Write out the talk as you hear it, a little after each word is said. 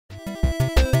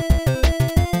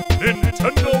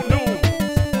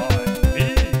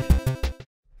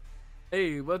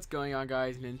Hey, what's going on,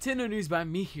 guys? Nintendo News by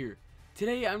me here.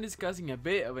 Today I'm discussing a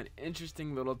bit of an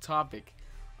interesting little topic.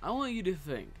 I want you to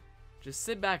think. Just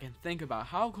sit back and think about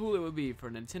how cool it would be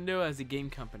for Nintendo as a game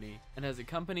company and as a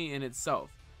company in itself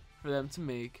for them to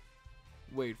make,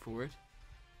 wait for it,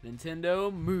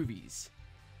 Nintendo movies.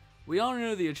 We all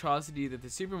know the atrocity that the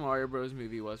Super Mario Bros.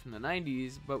 Movie was from the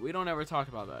 90s, but we don't ever talk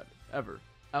about that, ever.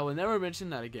 I will never mention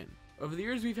that again. Over the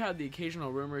years, we've had the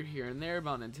occasional rumor here and there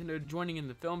about Nintendo joining in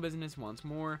the film business once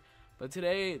more, but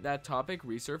today that topic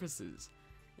resurfaces.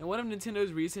 In one of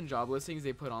Nintendo's recent job listings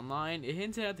they put online, it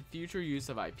hinted at the future use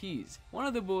of IPs. One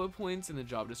of the bullet points in the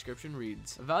job description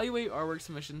reads, "Evaluate artwork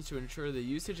submissions to ensure the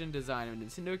usage and design of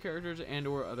Nintendo characters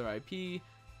and/or other IP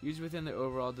used within the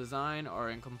overall design are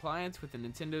in compliance with the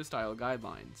Nintendo style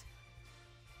guidelines.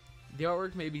 The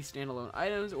artwork may be standalone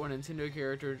items or Nintendo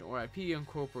characters or IP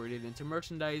incorporated into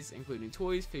merchandise, including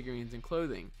toys, figurines, and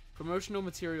clothing. Promotional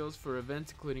materials for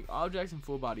events including objects and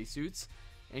full-body suits,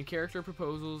 and character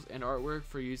proposals and artwork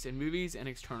for use in movies and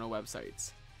external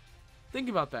websites." Think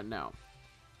about that now.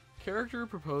 Character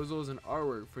proposals and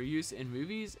artwork for use in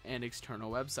movies and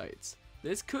external websites.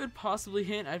 This could possibly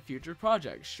hint at future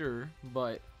projects, sure,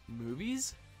 but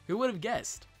movies? Who would have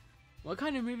guessed? What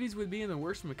kind of movies would be in the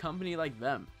works from a company like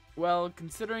them? Well,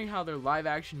 considering how their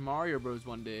live-action Mario Bros.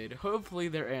 One did, hopefully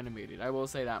they're animated, I will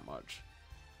say that much.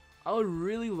 I would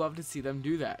really love to see them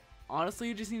do that. Honestly,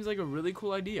 it just seems like a really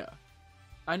cool idea.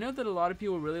 I know that a lot of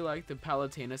people really liked the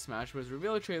Palutena Smash Bros.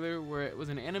 Reveal trailer, where it was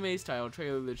an anime-style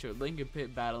trailer that showed Link and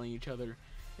Pit battling each other,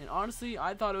 and honestly,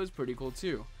 I thought it was pretty cool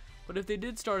too. But if they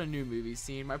did start a new movie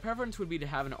scene, my preference would be to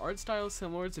have an art style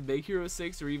similar to Big Hero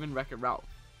 6 or even Wreck-It Ralph.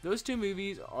 Those two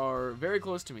movies are very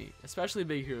close to me, especially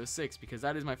Big Hero 6 because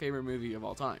that is my favorite movie of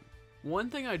all time. One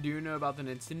thing I do know about the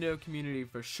Nintendo community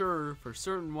for sure, for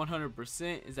certain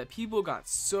 100%, is that people got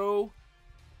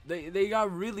they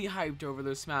got really hyped over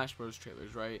those Smash Bros.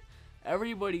 Trailers, right?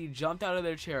 Everybody jumped out of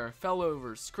their chair, fell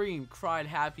over, screamed, cried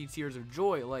happy tears of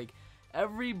joy. Like,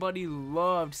 everybody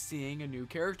loved seeing a new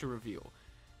character reveal.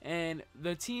 And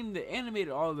the team that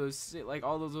animated all those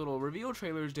little reveal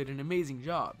trailers did an amazing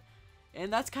job.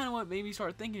 And that's kind of what made me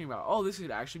start thinking about, oh, this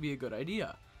could actually be a good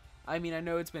idea. I mean, I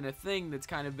know it's been a thing that's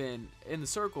kind of been in the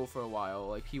circle for a while,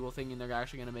 like people thinking they're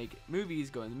actually going to make movies,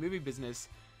 go in the movie business,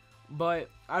 but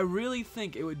I really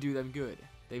think it would do them good.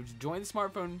 They've joined the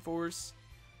smartphone force,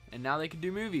 and now they could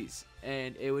do movies,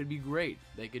 and it would be great.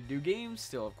 They could do games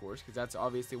still, of course, because that's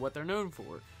obviously what they're known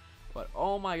for, but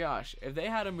oh my gosh, if they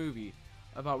had a movie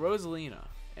about Rosalina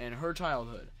and her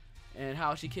childhood, and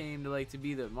how she came to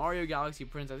be the Mario Galaxy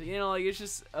princess, it's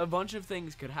just a bunch of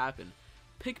things could happen.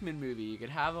 Pikmin movie, you could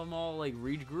have them all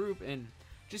regroup, and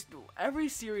just every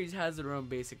series has their own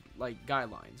basic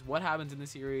guidelines. What happens in the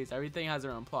series, everything has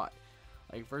their own plot.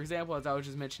 For example, as I was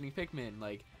just mentioning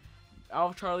Pikmin,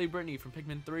 Alf, Charlie, Brittany from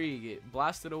Pikmin 3 get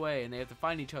blasted away and they have to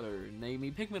find each other and they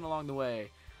meet Pikmin along the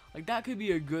way. That could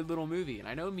be a good little movie, and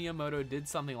I know Miyamoto did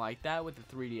something like that with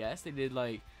the 3DS. They did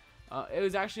it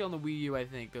was actually on the Wii U, I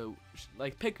think,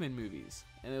 Pikmin movies,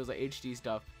 and it was HD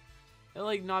stuff,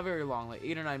 and not very long,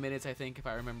 8 or 9 minutes, I think, if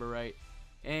I remember right,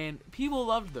 and people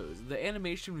loved those. The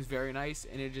animation was very nice,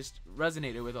 and it just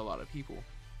resonated with a lot of people,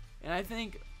 and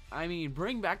I mean,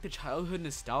 bring back the childhood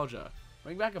nostalgia,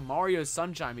 bring back a Mario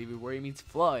Sunshine movie where he meets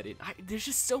Flood, and there's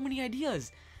just so many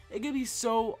ideas. It could be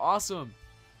so awesome.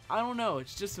 I don't know,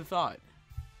 it's just a thought.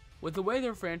 With the way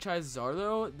their franchises are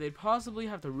though, they'd possibly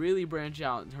have to really branch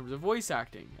out in terms of voice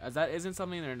acting, as that isn't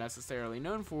something they're necessarily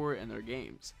known for in their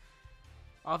games.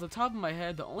 Off the top of my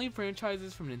head, the only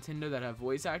franchises from Nintendo that have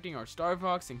voice acting are Star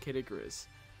Fox and Kid Icarus.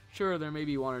 Sure, there may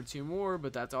be one or two more,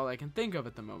 but that's all I can think of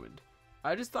at the moment.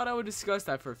 I just thought I would discuss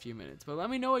that for a few minutes, but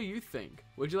let me know what you think.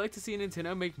 Would you like to see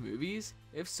Nintendo make movies?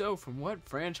 If so, from what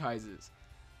franchises?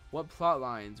 What plot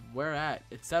lines? Where at?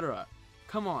 Etc.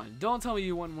 Come on, don't tell me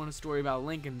you wouldn't want a story about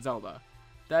Link and Zelda.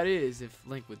 That is, if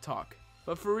Link would talk.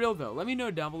 But for real though, let me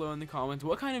know down below in the comments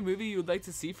what kind of movie you would like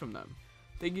to see from them.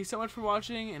 Thank you so much for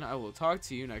watching, and I will talk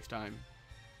to you next time.